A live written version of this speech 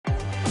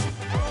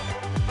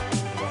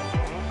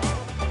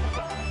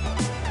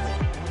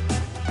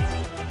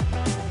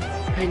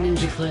Hey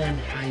Ninja Clan,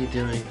 how you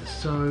doing?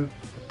 So,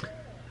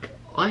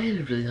 I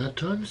had a really hard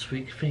time this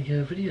week thinking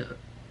of a video.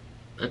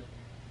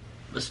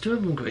 I still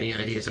haven't got any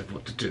ideas of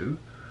what to do.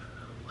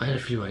 I had a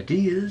few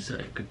ideas.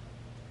 I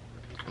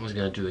was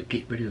going to do a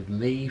get rid of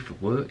me for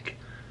work,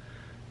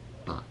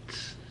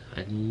 but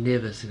I'd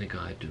never seen a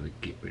guy do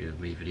a get rid of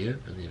me video,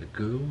 only ever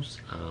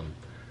girls.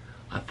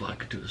 I thought I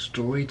could do a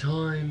story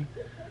time,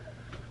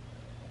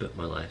 but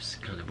my life's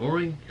kind of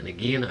boring. And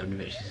again, I've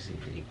never actually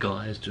seen any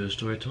guys do a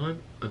story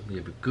time, only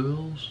ever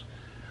girls.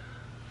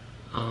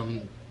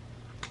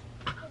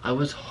 I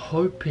was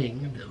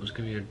hoping that it was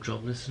going to be a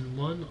drum lesson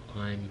one.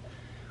 I'm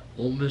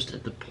almost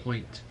at the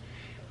point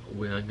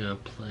where I'm going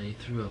to play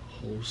through a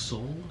whole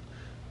song.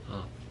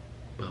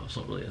 Well, it's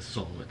not really a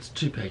song, it's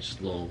 2 pages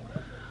long,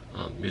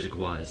 music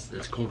wise.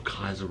 It's called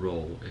Kaiser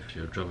Roll. If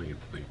you're a drummer, you've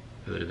probably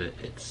heard of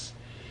it.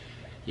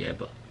 Yeah,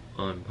 but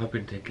I'm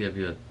hoping to give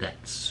you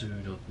that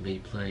soon of me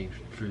playing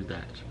through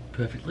that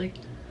perfectly.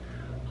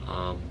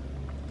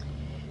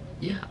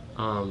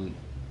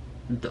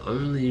 The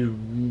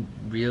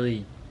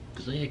only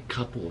there's only a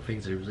couple of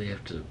things I really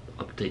have to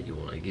update you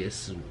on, I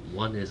guess. And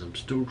one is I'm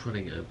still trying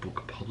to get a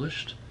book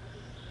published,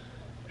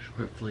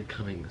 hopefully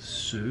coming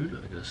soon.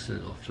 I'm going to send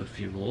it off to a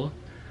few more.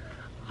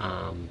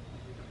 I'm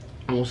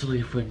also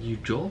looking for a new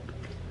job.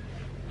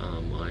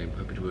 I'm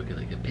hoping to work at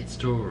like a pet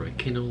store or a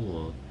kennel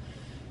or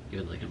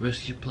even like a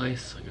rescue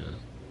place. I'm going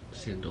to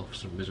send off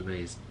some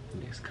resumes in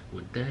the next couple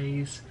of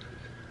days.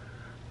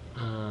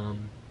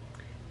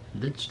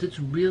 That's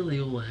really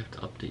all I have to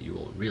update you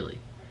on, really.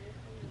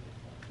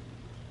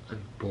 I have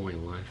a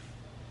boring life.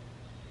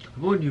 I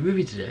bought a new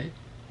movie today,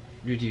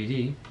 new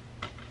DVD,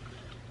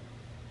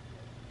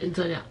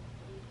 Inside Out.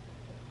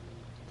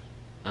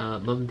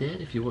 Mum and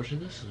Dad, if you're watching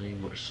this, and you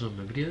watch some of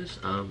my videos,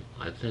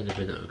 I plan to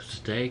bring that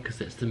today because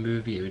that's the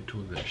movie I've been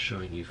talking about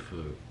showing you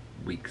for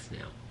weeks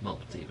now,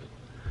 months even.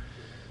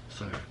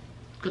 So,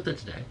 got that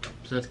today,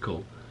 so that's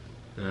cool.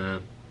 I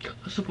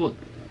also bought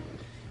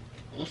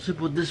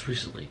this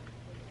recently,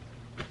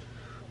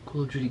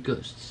 Call of Duty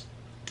Ghosts.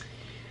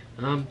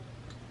 One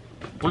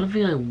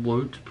thing I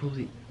won't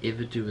probably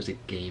ever do is a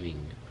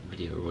gaming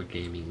video or a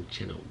gaming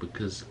channel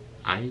because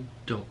I'm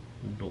not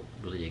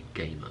really a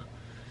gamer.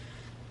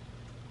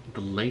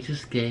 The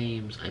latest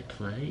games I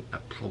play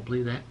are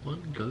probably that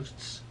one,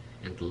 Ghosts,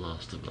 and The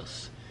Last of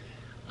Us.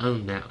 Other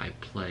than that, I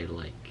play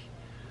like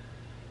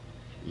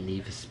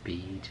Need for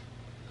Speed,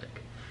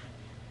 like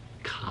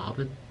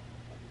Carbon,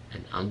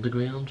 and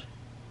Underground,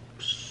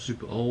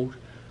 super old.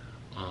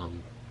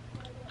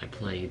 I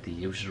played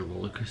the original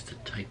Roller Coaster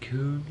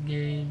Tycoon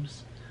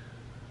games.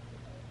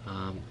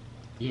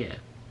 Yeah.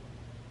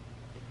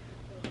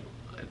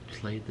 I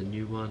played the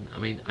new one. I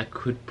mean, I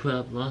could put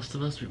up Last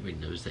of Us, but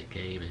everybody knows that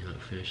game and how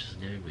it finishes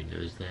now, everybody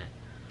knows that.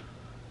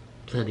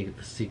 Plan to get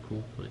the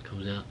sequel when it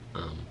comes out.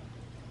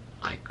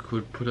 I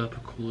could put up a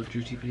Call of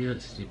Duty video,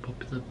 it's really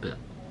popular, but,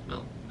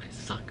 well, I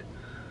suck.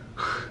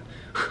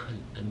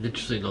 I'm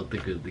literally not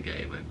that good at the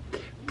game, I'm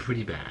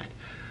pretty bad.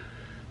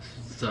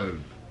 So,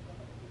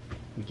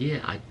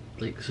 yeah,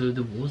 so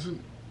there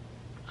wasn't,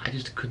 I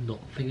just could not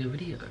think of a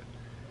video.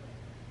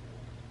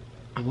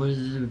 I wanted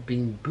to do a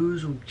Bean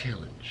Boozled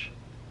challenge,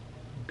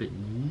 but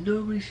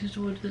nobody seems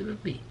to want to do that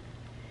with me.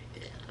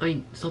 I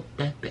mean, it's not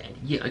that bad.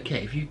 Yeah,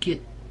 okay, if you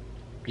get,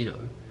 you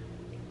know,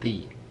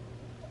 the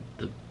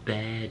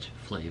bad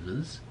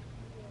flavours,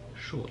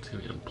 sure, it's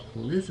going to be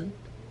unpleasant,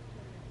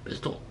 but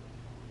it's not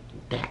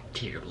that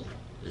terrible,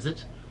 is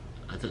it?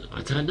 I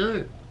don't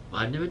know.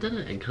 I've never done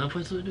it and can't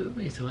find something to do with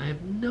me, so I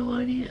have no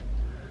idea.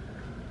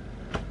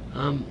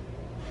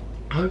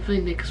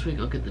 Hopefully next week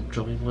I'll get the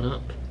drumming one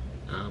up.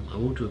 I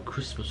will do a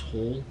Christmas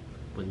haul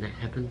when that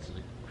happens.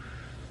 Like,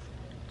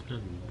 I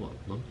don't know, what,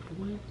 a month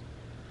away?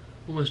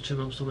 Almost 2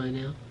 months away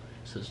now,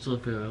 so it's still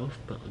very off,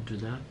 but I'll do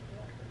that.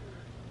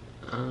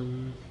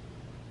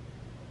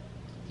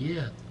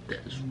 Yeah,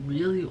 that's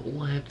really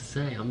all I have to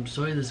say. I'm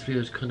sorry this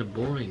video is kind of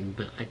boring,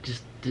 but I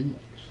just didn't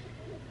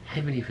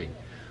have anything.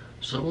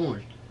 So what I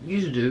want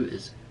you to do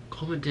is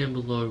comment down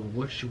below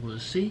what you want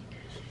to see.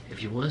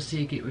 If you want to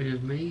see a get rid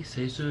of me,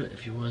 say so.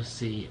 If you want to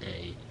see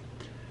a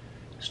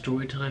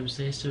story time,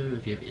 say so.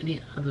 If you have any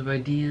other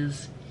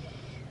ideas,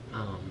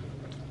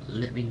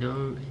 let me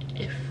know.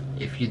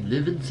 If you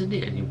live in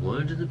Sydney and you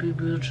want to do the Bean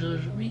Boozled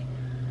challenge with me,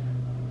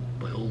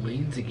 by all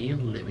means,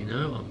 again, let me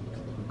know.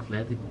 I'm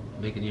glad to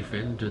make a new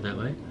friend and do it that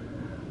way.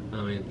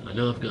 I mean, I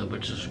know I've got a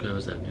bunch of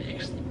subscribers that I've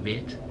actually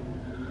met.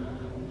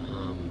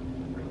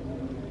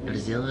 If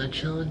there's any other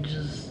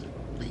challenges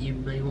that you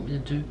may want me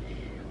to do,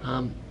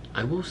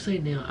 I will say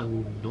now I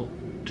will not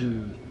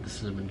do the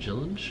cinnamon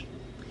challenge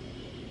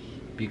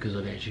because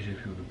I've actually heard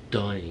people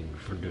dying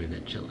from doing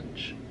that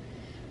challenge.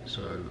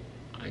 So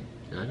I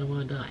don't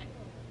want to die.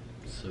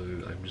 So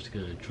I'm just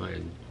going to try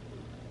and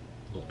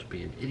not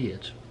be an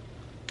idiot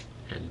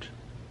and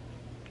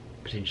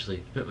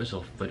potentially hurt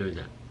myself by doing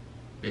that.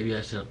 Maybe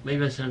I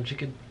sound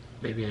chicken,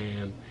 maybe I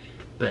am,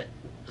 but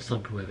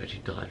some people have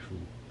actually died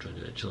from trying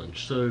to do that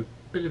challenge. So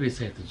better be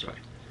safe than sorry.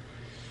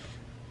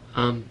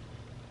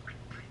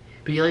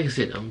 But yeah, like I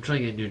said, I'm trying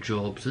to get a new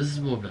job, so this is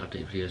more of an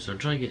update video. So I'm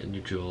trying to get a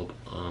new job.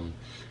 I'm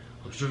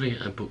still trying to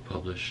get a book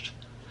published.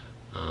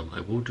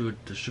 I will do a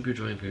distributor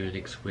drawing video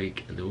next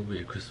week, and there will be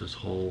a Christmas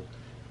haul.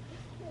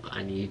 But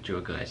I need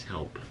your guys'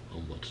 help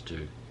on what to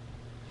do.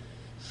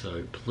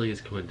 So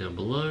please comment down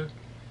below.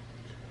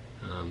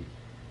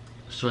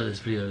 Sorry, this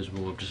video is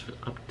more of just an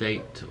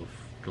update of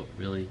not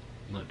really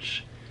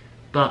much,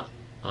 but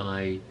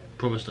I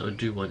promised I would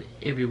do one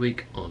every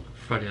week on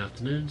Friday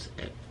afternoons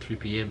at 3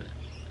 PM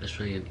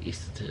Australian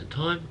Eastern Standard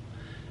Time,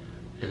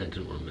 and I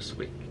didn't want to miss a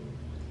week.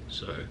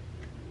 So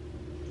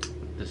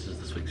this is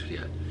this week's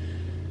video.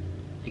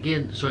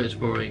 Again, sorry it's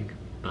boring,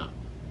 but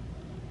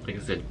like I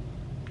said,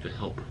 your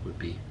help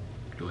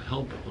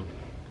on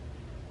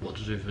what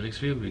to do for the next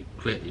video would be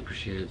greatly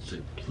appreciated, so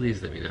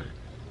please let me know.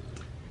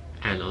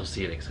 And I'll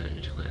see you next time in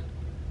Ninja Clan.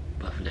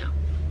 Bye for now.